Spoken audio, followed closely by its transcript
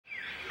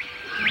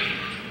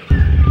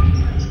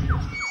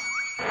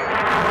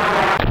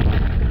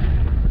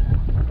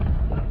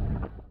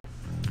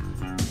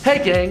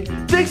Hey gang,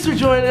 thanks for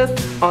joining us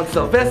on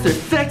Sylvester's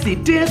Sexy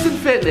Dance and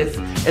Fitness.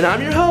 And I'm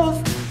your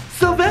host,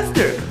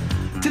 Sylvester.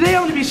 Today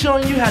I'm going to be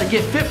showing you how to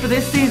get fit for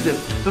this season.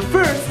 But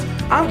first,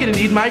 I'm going to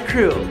need my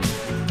crew.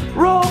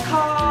 Roll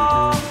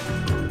call!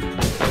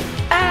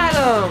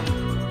 Adam!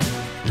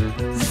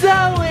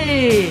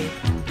 Zoe!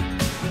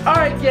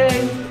 Alright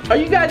gang, are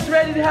you guys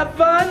ready to have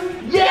fun?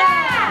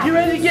 Yeah! You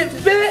ready to get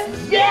fit?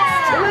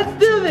 Yeah! So let's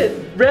do this.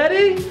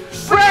 Ready?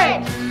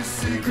 Break!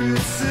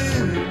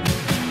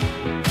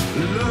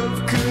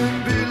 Love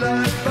could be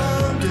like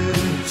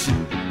bondage.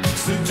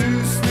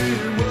 Seduce me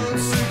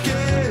once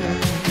again.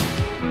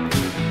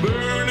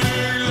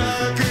 Burning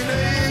like an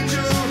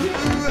angel who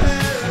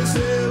has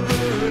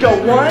ever. Go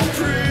 1,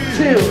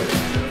 2,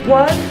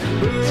 1,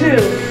 2,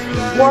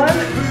 1,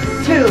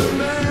 2,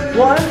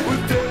 1,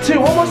 2.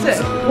 One more set.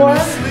 1,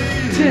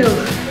 2,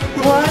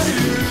 1,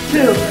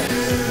 2,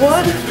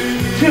 1,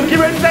 2. Get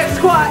ready for that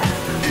squat.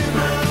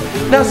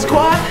 Now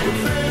squat,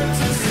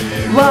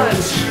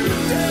 lunge.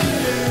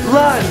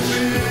 Lunge.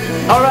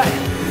 Alright,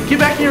 get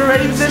back in your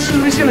ready position.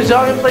 We're just going to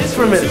jog in place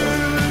for a minute.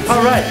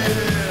 Alright,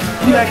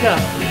 get back up.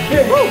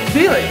 Woo,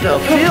 feel it though,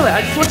 feel it.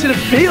 I just want you to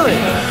feel it.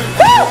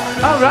 Woo!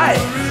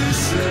 Alright.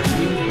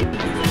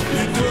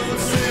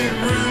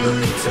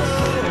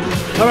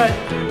 Alright,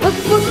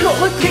 let's go.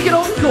 Let's kick it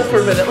old school for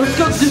a minute. Let's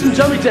go do some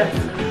jumping jacks.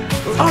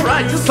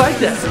 Alright, just like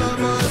that.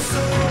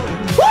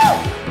 Woo!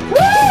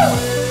 Woo!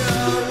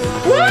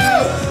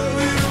 Woo!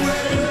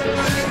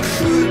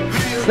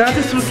 Now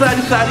this was side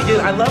to side again.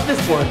 I love this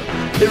one.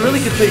 It really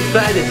gets me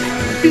excited.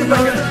 Feels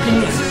like yeah.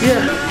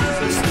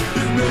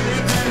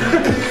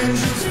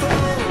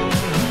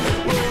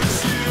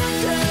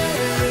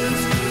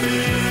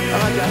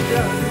 Alright guys,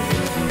 yeah.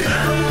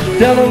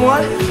 Down on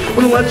one,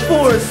 we're gonna lunge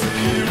forwards.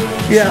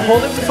 Yeah,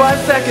 hold it for 5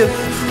 seconds.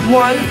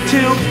 1,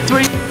 2,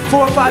 3,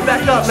 4, 5,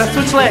 back up. Now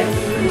switch legs.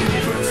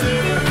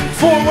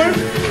 Forward.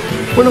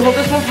 We're gonna hold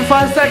this one for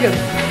 5 seconds.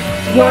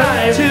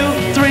 1,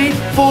 2, 3,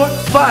 4,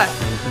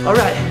 5.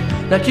 Alright.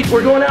 Now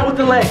we're going out with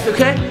the legs,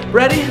 okay?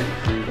 Ready?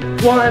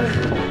 1,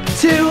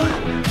 2,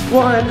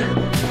 1,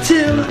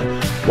 2,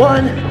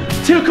 1,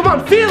 2. Come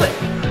on, feel it!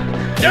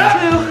 2,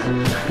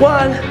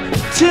 1,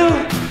 2.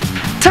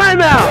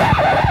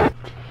 Timeout!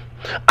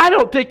 I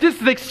don't think this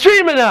is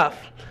extreme enough.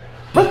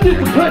 Let's do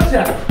some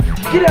push-ups.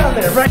 Get out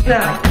there right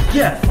now.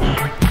 Yes.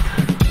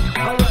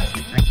 All right.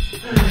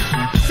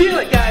 Feel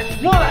it, guys.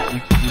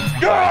 1,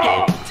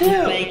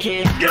 2,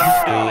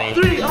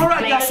 3. All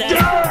right, guys.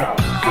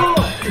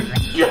 4.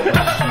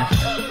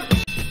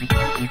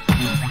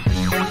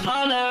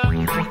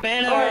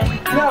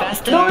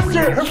 Now, notice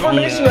her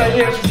formation right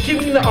here. She's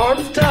keeping the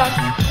arms tucked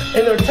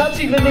and they're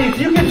touching the knees.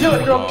 You can do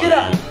it, girl. Get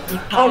up.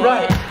 All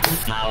right.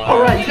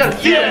 All right, you gotta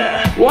feel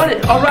it. Want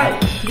it. All right.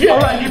 All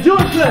right, you're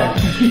doing good.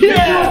 You're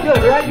doing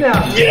good right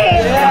now.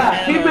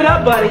 Yeah. Keep it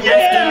up, buddy.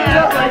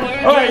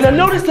 Yeah. All right, now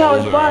notice how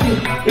his body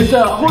is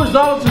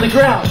horizontal to the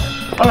ground.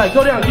 All right,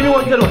 go down. Give me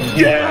one good one.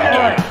 Yeah.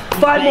 All right.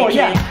 5 more.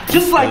 Yeah.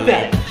 Just like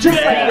that.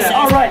 Just like that.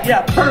 All right.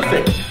 Yeah.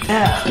 Perfect.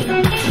 Yeah.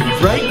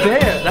 Right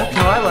there. That's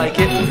how I like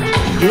it.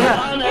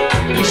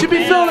 Yeah. You should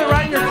be feeling it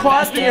right in your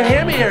quads and your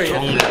hammy area.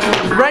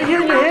 Right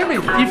here in your hammy.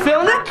 You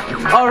feeling it?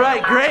 All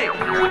right. Great.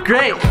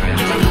 Great.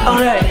 All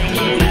right.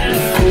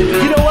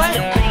 You know what?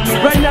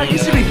 Right now you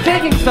should be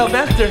thanking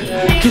Sylvester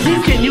because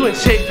he's getting you in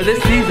shape for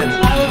this season.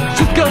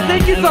 Just go.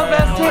 Thank you,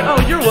 Sylvester.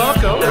 Oh, you're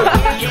welcome.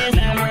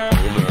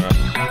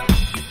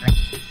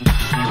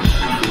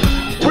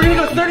 We're gonna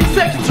go 30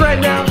 seconds right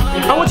now.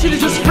 I want you to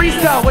just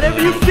freestyle whatever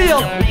you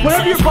feel,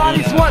 whatever your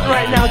body's wanting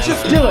right now,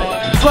 just do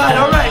it. Slide,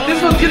 all right,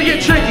 this one's gonna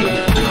get tricky.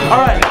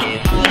 All right.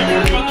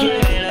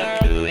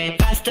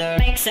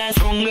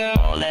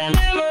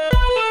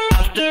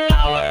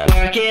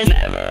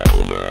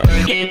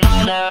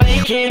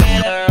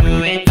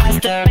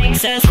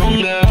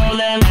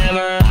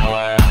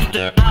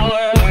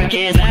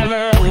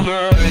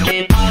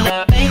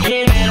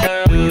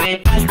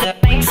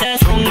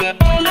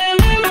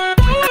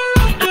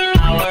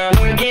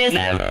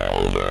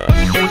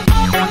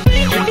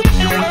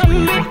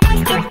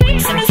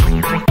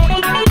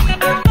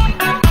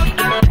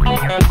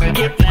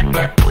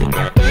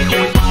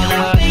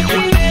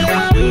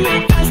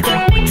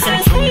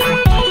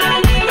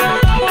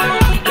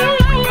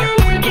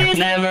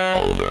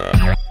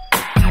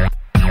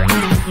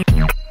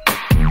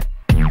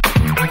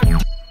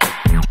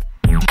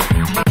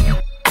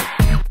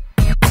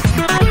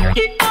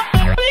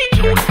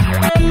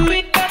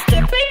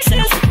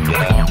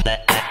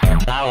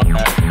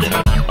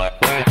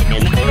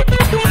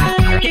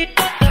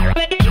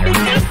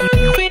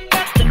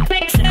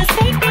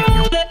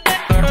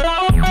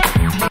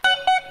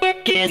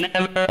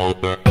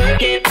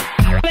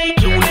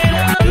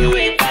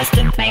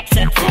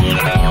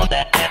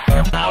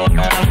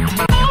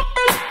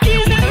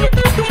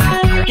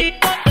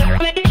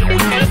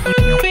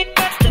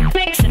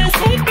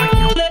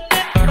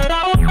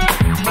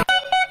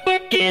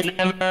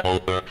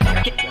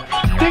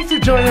 Thanks for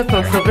joining us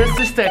on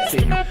Sylvester Sexy.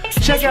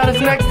 Check out us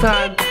next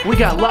time. We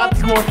got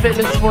lots more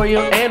fitness for you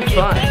and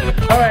fun.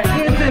 Alright,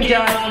 hands in,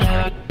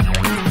 guys.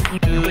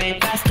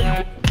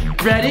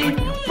 Ready?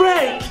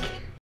 Break!